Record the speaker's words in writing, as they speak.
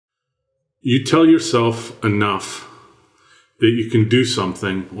You tell yourself enough that you can do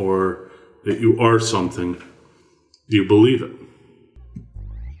something or that you are something, you believe it.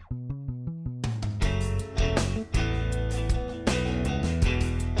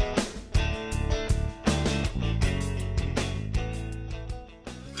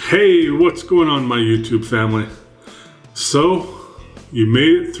 Hey, what's going on, my YouTube family? So, you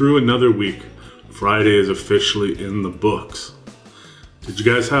made it through another week. Friday is officially in the books. Did you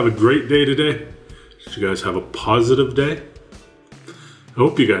guys have a great day today? Did you guys have a positive day? I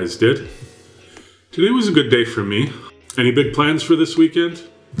hope you guys did. Today was a good day for me. Any big plans for this weekend?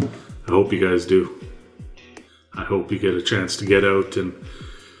 I hope you guys do. I hope you get a chance to get out and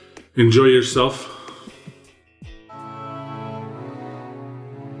enjoy yourself.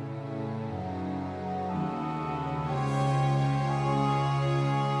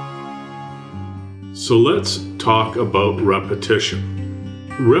 So let's talk about repetition.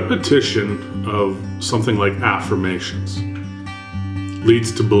 Repetition of something like affirmations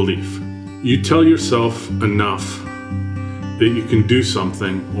leads to belief. You tell yourself enough that you can do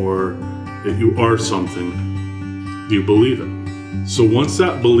something or that you are something, you believe it. So once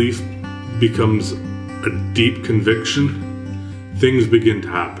that belief becomes a deep conviction, things begin to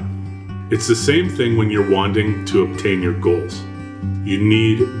happen. It's the same thing when you're wanting to obtain your goals. You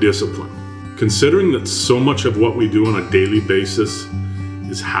need discipline. Considering that so much of what we do on a daily basis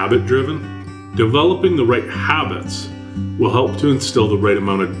is habit-driven, developing the right habits will help to instill the right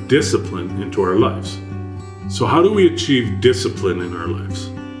amount of discipline into our lives. So how do we achieve discipline in our lives?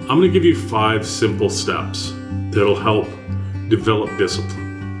 I'm going to give you 5 simple steps that'll help develop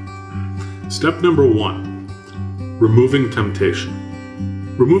discipline. Step number 1, removing temptation.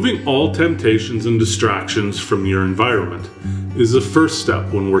 Removing all temptations and distractions from your environment is the first step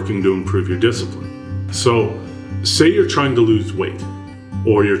when working to improve your discipline. So, say you're trying to lose weight,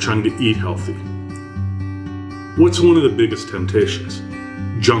 or you're trying to eat healthy. What's one of the biggest temptations?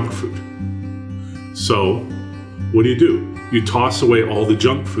 Junk food. So, what do? You toss away all the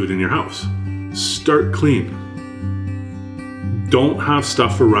junk food in your house. Start clean. Don't have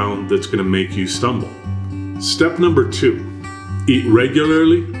stuff around that's going to make you stumble. Step number 2, eat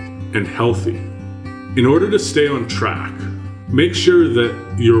regularly and healthy. In order to stay on track, make sure that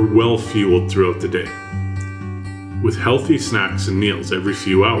you're well fueled throughout the day with healthy snacks and meals every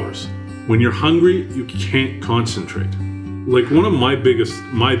few hours. When you're hungry, you can't concentrate. Like one of my biggest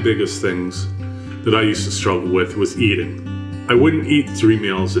things that I used to struggle with was eating. I wouldn't eat 3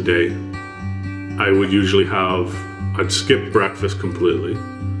 meals a day. I'd skip breakfast completely,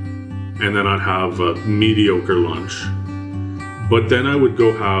 and then I'd have a mediocre lunch. But then I would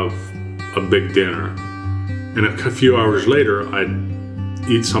go have a big dinner. And a few hours later, I'd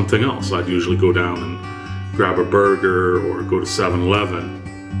eat something else. I'd usually go down and grab a burger or go to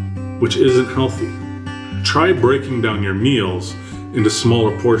 7-Eleven, which isn't healthy. Try breaking down your meals into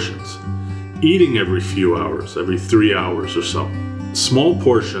smaller portions. Eating every few hours, every 3 hours or so. Small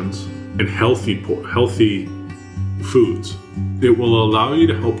portions and healthy foods. It will allow you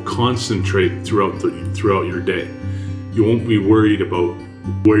to help concentrate throughout your day. You won't be worried about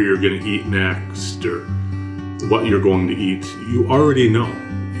where you're going to eat next or what you're going to eat. You already know.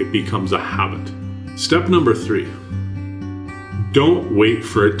 It becomes a habit. Step number 3, don't wait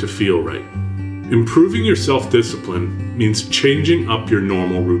for it to feel right. Improving your self-discipline means changing up your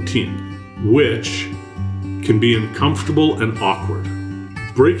normal routine, which can be uncomfortable and awkward.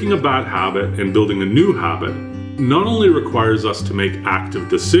 Breaking a bad habit and building a new habit not only requires us to make active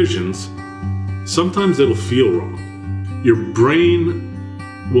decisions, sometimes it'll feel wrong. Your brain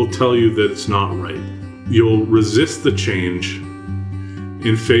will tell you that it's not right. You'll resist the change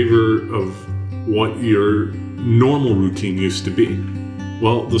in favor of what your normal routine used to be.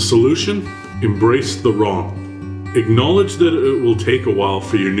 Well, the solution? Embrace the wrong. Acknowledge that it will take a while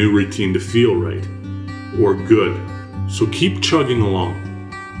for your new routine to feel right or good. So keep chugging along.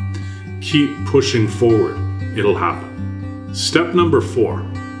 Keep pushing forward. It'll happen. Step number 4,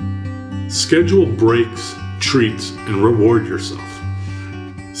 schedule breaks, treats, and reward yourself.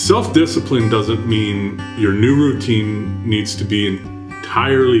 Self-discipline doesn't mean your new routine needs to be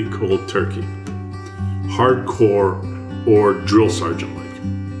entirely cold turkey, hardcore, or drill sergeant-like.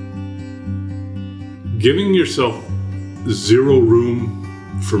 Giving yourself zero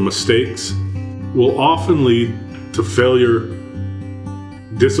room for mistakes will often lead to failure,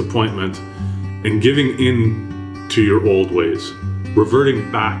 disappointment, and giving in to your old ways, reverting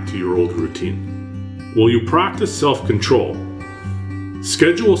back to your old routine. While you practice self-control,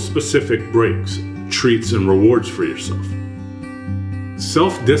 schedule specific breaks, treats, and rewards for yourself.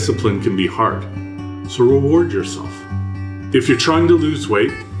 Self-discipline can be hard, so reward yourself. If you're trying to lose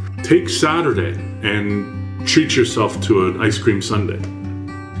weight, Take Saturday and treat yourself to an ice cream sundae.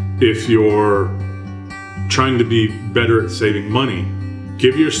 If you're trying to be better at saving money,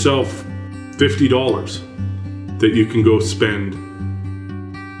 give yourself $50 that you can go spend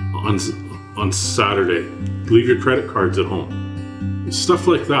on Saturday. Leave your credit cards at home. Stuff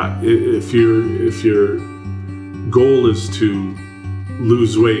like that. If your goal is to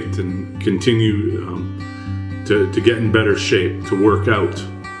lose weight and continue to get in better shape, to work out,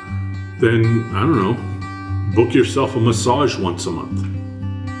 then, I don't know, book yourself a massage once a month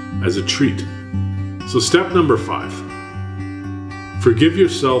as a treat. So step number 5, forgive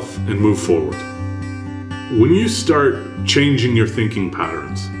yourself and move forward. When you start changing your thinking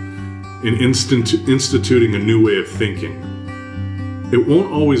patterns and instituting a new way of thinking, it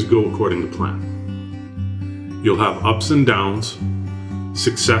won't always go according to plan. You'll have ups and downs,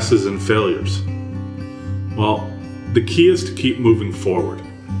 successes and failures. Well, the key is to keep moving forward.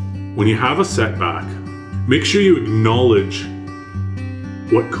 When you have a setback, make sure you acknowledge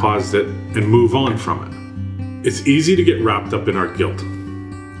what caused it and move on from it. It's easy to get wrapped up in our guilt,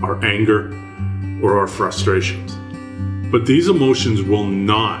 our anger, or our frustrations. But these emotions will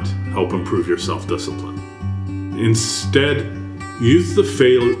not help improve your self-discipline. Instead, use the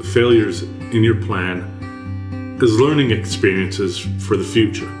failures in your plan as learning experiences for the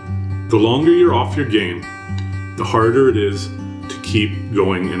future. The longer you're off your game, the harder it is to keep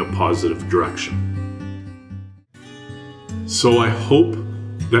going in a positive direction. So I hope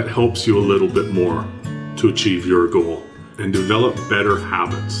that helps you a little bit more to achieve your goal and develop better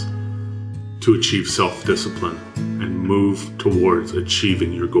habits to achieve self-discipline and move towards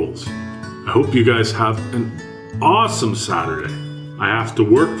achieving your goals. I hope you guys have an awesome Saturday. I have to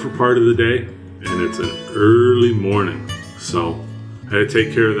work for part of the day and it's an early morning, so I had to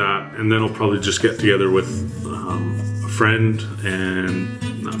take care of that, and then I'll probably just get together with a friend and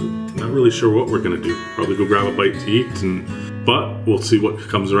not really sure what we're gonna do. Probably go grab a bite to eat, but we'll see what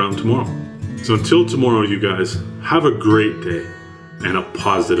comes around tomorrow. So until tomorrow, you guys, have a great day and a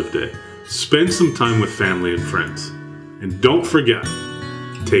positive day. Spend some time with family and friends. And don't forget,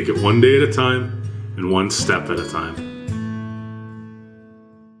 take it one day at a time and one step at a time.